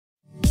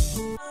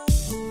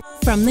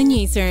From the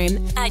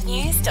newsroom at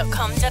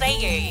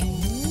news.com.au.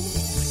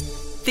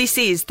 This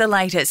is the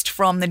latest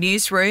from the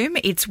newsroom.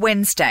 It's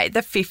Wednesday, the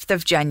 5th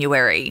of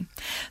January.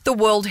 The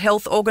World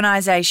Health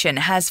Organization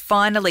has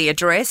finally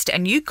addressed a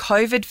new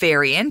COVID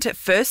variant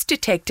first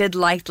detected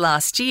late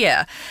last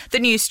year. The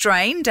new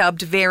strain,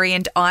 dubbed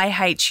variant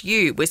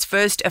IHU, was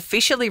first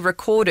officially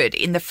recorded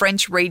in the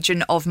French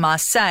region of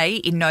Marseille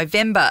in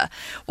November.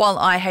 While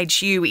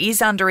IHU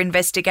is under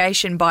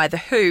investigation by the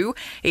WHO,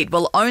 it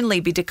will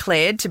only be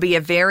declared to be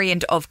a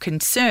variant of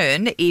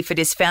concern if it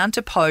is found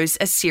to pose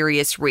a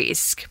serious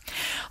risk.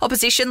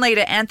 Opposition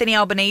leader Anthony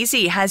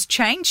Albanese has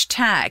changed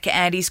tack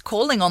and is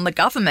calling on the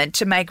government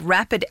to make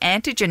rapid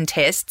antigen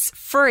tests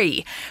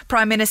free.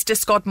 Prime Minister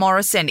Scott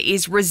Morrison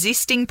is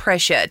resisting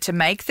pressure to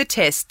make the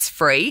tests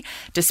free,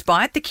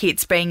 despite the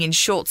kits being in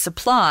short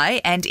supply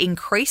and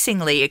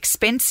increasingly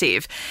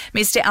expensive.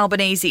 Mr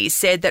Albanese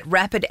said that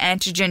rapid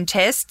antigen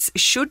tests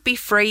should be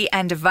free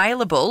and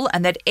available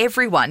and that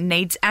everyone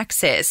needs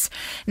access.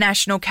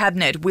 National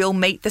Cabinet will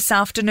meet this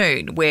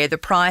afternoon, where the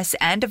price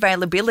and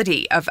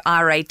availability of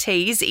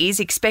RATs is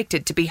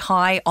expected to be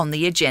high on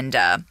the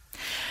agenda.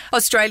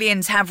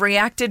 Australians have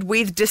reacted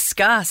with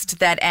disgust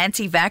that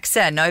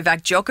anti-vaxxer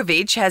Novak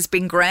Djokovic has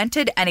been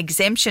granted an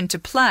exemption to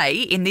play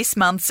in this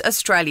month's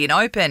Australian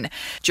Open.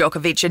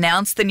 Djokovic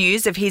announced the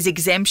news of his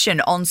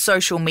exemption on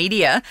social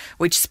media,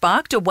 which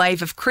sparked a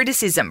wave of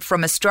criticism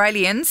from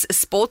Australians,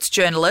 sports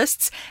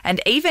journalists and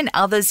even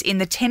others in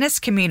the tennis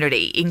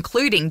community,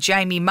 including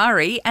Jamie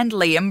Murray and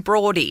Liam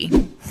Brody.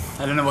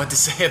 I don't know what to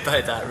say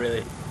about that,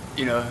 really.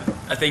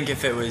 I think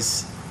if it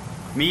was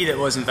me that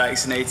wasn't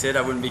vaccinated,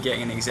 I wouldn't be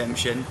getting an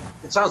exemption.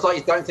 It sounds like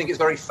you don't think it's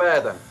very fair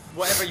then.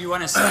 Whatever you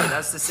want to say,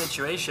 that's the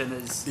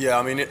situation. Yeah,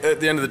 I mean, at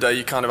the end of the day,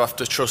 you kind of have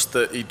to trust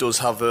that he does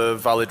have a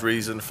valid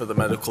reason for the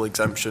medical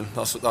exemption.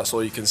 That's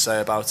all you can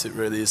say about it,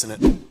 really, isn't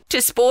it?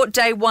 To sport,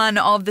 day one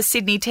of the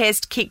Sydney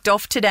Test kicked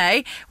off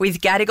today with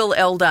Gadigal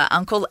elder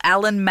Uncle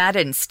Alan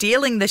Madden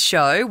stealing the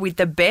show with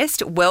the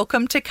best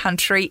welcome to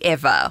country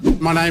ever.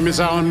 My name is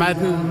Alan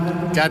Madden,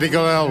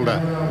 Gadigal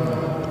elder.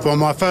 For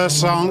my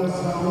first song,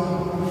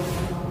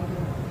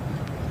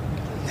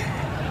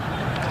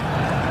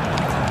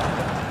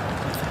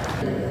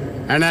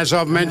 and as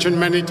I've mentioned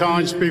many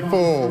times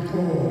before,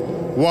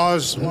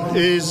 was,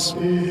 is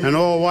and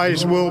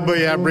always will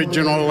be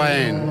Aboriginal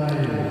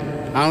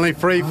land. Only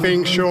three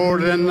things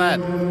shorter than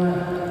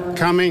that: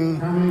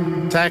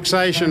 coming,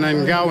 taxation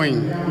and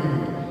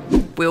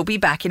going. We'll be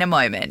back in a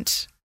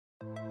moment.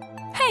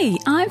 Hey,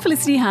 I'm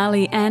Felicity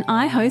Harley and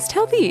I host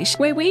Healthyish,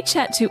 where we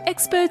chat to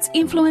experts,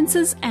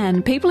 influencers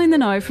and people in the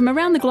know from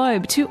around the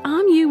globe to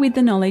arm you with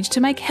the knowledge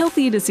to make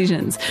healthier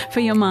decisions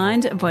for your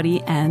mind,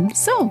 body and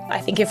soul. I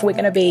think if we're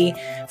going to be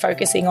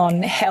focusing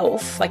on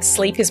health,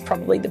 sleep is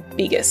probably the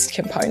biggest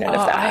component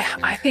of that.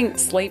 I think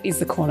sleep is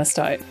the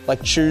cornerstone.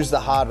 Choose the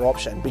harder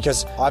option,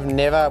 because I've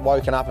never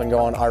woken up and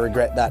gone, I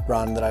regret that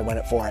run that I went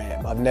at 4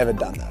 a.m. I've never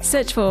done that.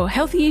 Search for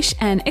Healthyish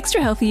and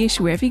Extra Healthyish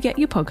wherever you get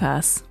your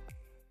podcasts.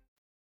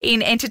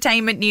 In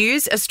entertainment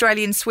news,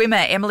 Australian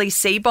swimmer Emily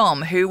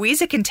Seebohm, who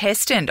is a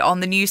contestant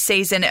on the new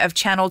season of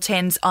Channel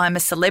 10's I'm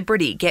a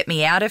Celebrity, Get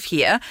Me Out of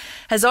Here,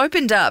 has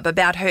opened up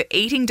about her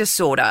eating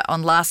disorder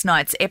on last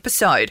night's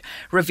episode,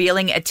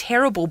 revealing a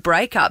terrible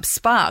breakup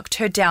sparked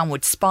her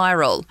downward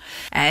spiral.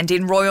 And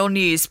in royal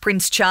news,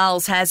 Prince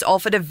Charles has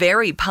offered a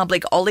very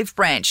public olive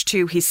branch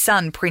to his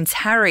son Prince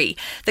Harry.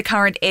 The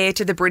current heir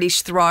to the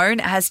British throne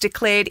has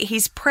declared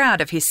he's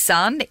proud of his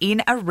son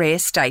in a rare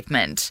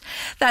statement.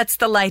 That's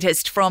the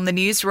latest from the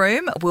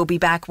newsroom. We'll be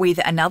back with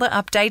another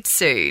update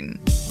soon.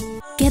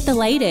 Get the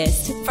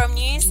latest from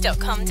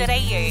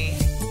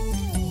news.com.au.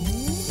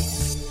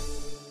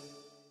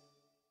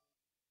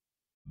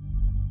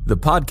 The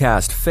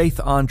podcast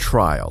Faith on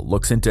Trial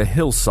looks into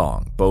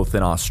Hillsong, both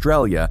in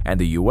Australia and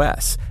the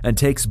US, and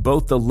takes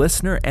both the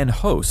listener and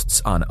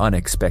hosts on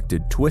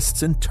unexpected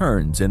twists and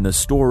turns in the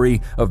story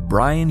of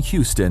Brian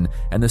Houston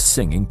and the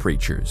Singing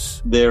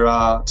Preachers. There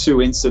are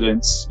 2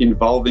 incidents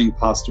involving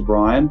Pastor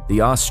Brian.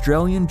 The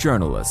Australian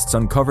journalists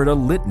uncovered a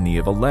litany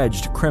of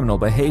alleged criminal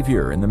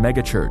behaviour in the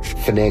megachurch.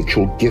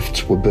 Financial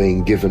gifts were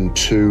being given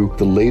to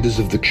the leaders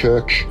of the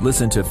church.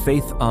 Listen to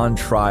Faith on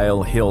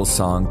Trial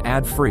Hillsong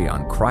ad-free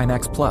on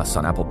Crimex Plus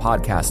on Apple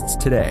Podcasts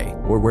today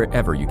or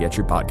wherever you get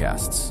your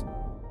podcasts.